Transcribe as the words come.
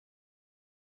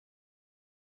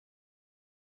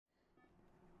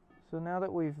So now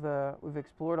that we've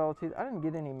explored all the teeth, I didn't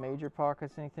get any major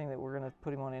pockets, anything that we're going to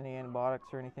put him on any antibiotics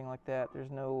or anything like that.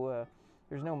 There's no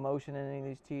motion in any of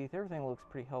these teeth. Everything looks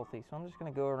pretty healthy. So I'm just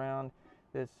going to go around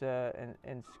this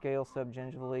and scale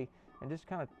subgingivally and just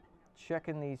kind of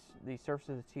checking these surfaces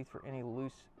of the teeth for any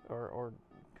loose or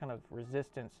kind of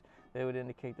resistance that would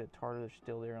indicate that tartar is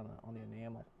still there on the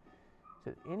enamel.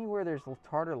 So anywhere there's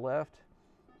tartar left,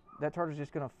 that tartar is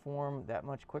just going to form that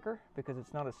much quicker because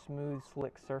it's not a smooth,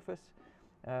 slick surface.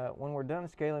 When we're done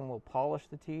scaling, we'll polish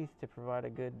the teeth to provide a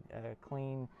good,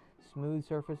 clean, smooth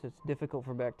surface. It's difficult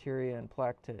for bacteria and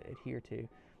plaque to adhere to, and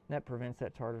that prevents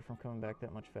that tartar from coming back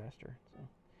that much faster. So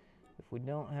if we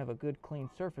don't have a good, clean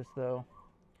surface, though,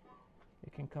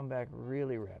 it can come back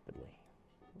really rapidly.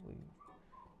 We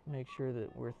make sure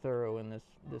that we're thorough in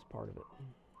this part of it.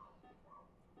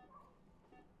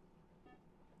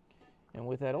 And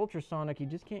with that ultrasonic, you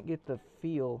just can't get the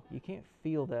feel. You can't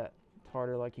feel that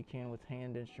tartar like you can with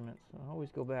hand instruments. So I always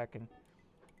go back and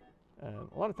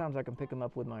a lot of times I can pick them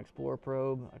up with my Explorer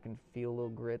probe. I can feel a little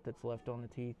grit that's left on the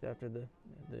teeth after the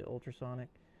ultrasonic.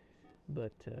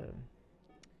 But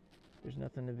there's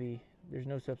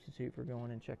no substitute for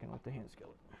going and checking with the hand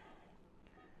skillet.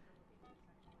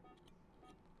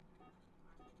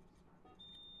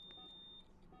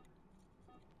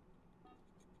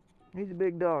 He's a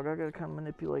big dog. I gotta kind of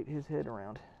manipulate his head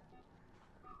around.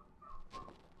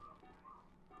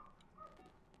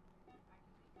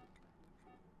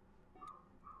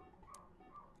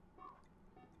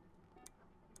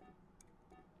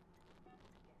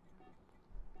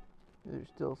 There's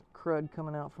still crud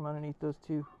coming out from underneath those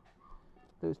two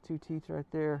teeth right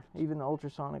there. Even the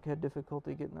ultrasonic had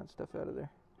difficulty getting that stuff out of there.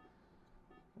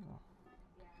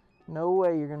 No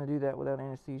way you're gonna do that without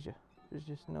anesthesia. There's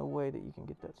just no way that you can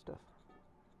get that stuff.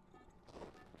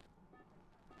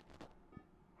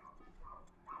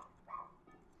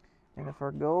 And if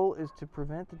our goal is to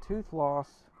prevent the tooth loss,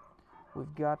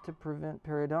 we've got to prevent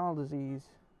periodontal disease.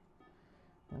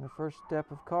 And the first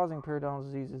step of causing periodontal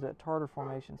disease is that tartar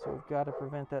formation, so we've got to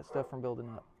prevent that stuff from building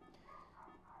up.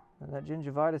 When that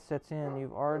gingivitis sets in,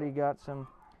 you've already got some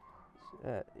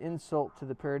insult to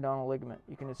the periodontal ligament.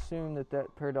 You can assume that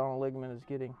periodontal ligament is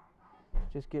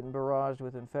just getting barraged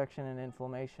with infection and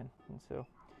inflammation, and so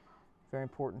very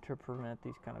important to prevent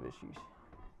these kind of issues.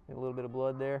 Get a little bit of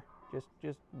blood there.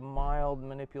 Just mild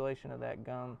manipulation of that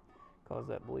gum causes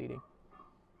that bleeding.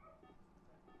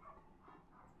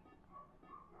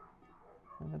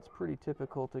 And it's pretty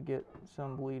typical to get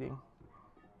some bleeding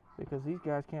because these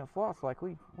guys can't floss like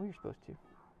we're supposed to.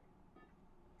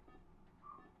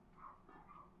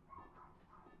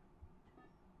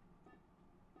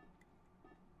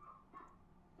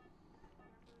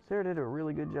 Sarah did a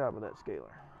really good job with that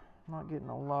scaler. I'm not getting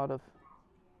a lot of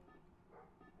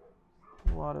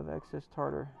excess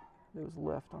tartar that was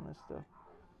left on this stuff.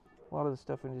 A lot of the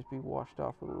stuff can just be washed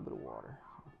off with a little bit of water.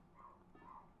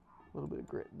 A little bit of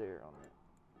grit there on it.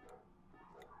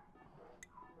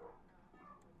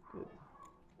 Good.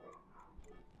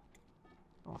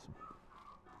 Awesome.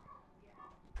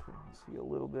 Okay, see a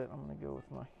little bit. I'm going to go with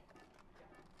my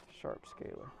sharp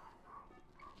scaler.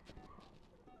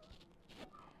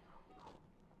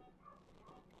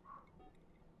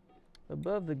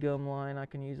 Above the gum line, I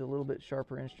can use a little bit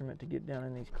sharper instrument to get down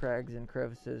in these crags and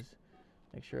crevices.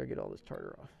 Make sure I get all this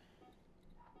tartar off.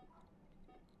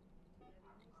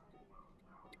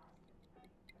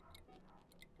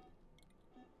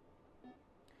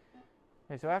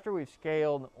 Okay, so after we've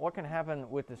scaled, what can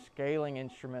happen with the scaling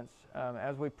instruments,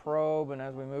 as we probe and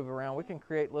as we move around, we can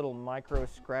create little micro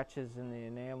scratches in the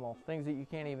enamel, things that you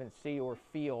can't even see or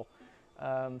feel.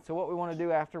 So what we want to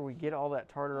do after we get all that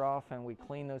tartar off and we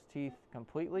clean those teeth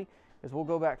completely is we'll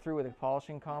go back through with a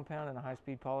polishing compound and a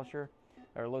high-speed polisher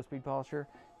or low-speed polisher,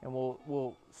 and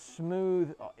we'll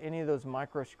smooth any of those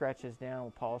micro scratches down.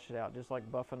 We'll polish it out just like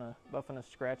buffing a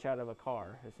scratch out of a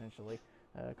car, essentially.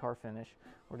 Car finish.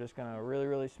 We're just going to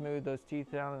really smooth those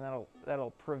teeth down, and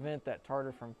that'll prevent that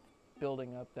tartar from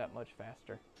building up that much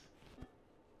faster.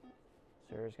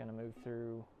 Sarah's going to move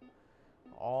through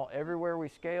everywhere we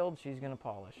scaled. She's going to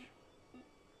polish.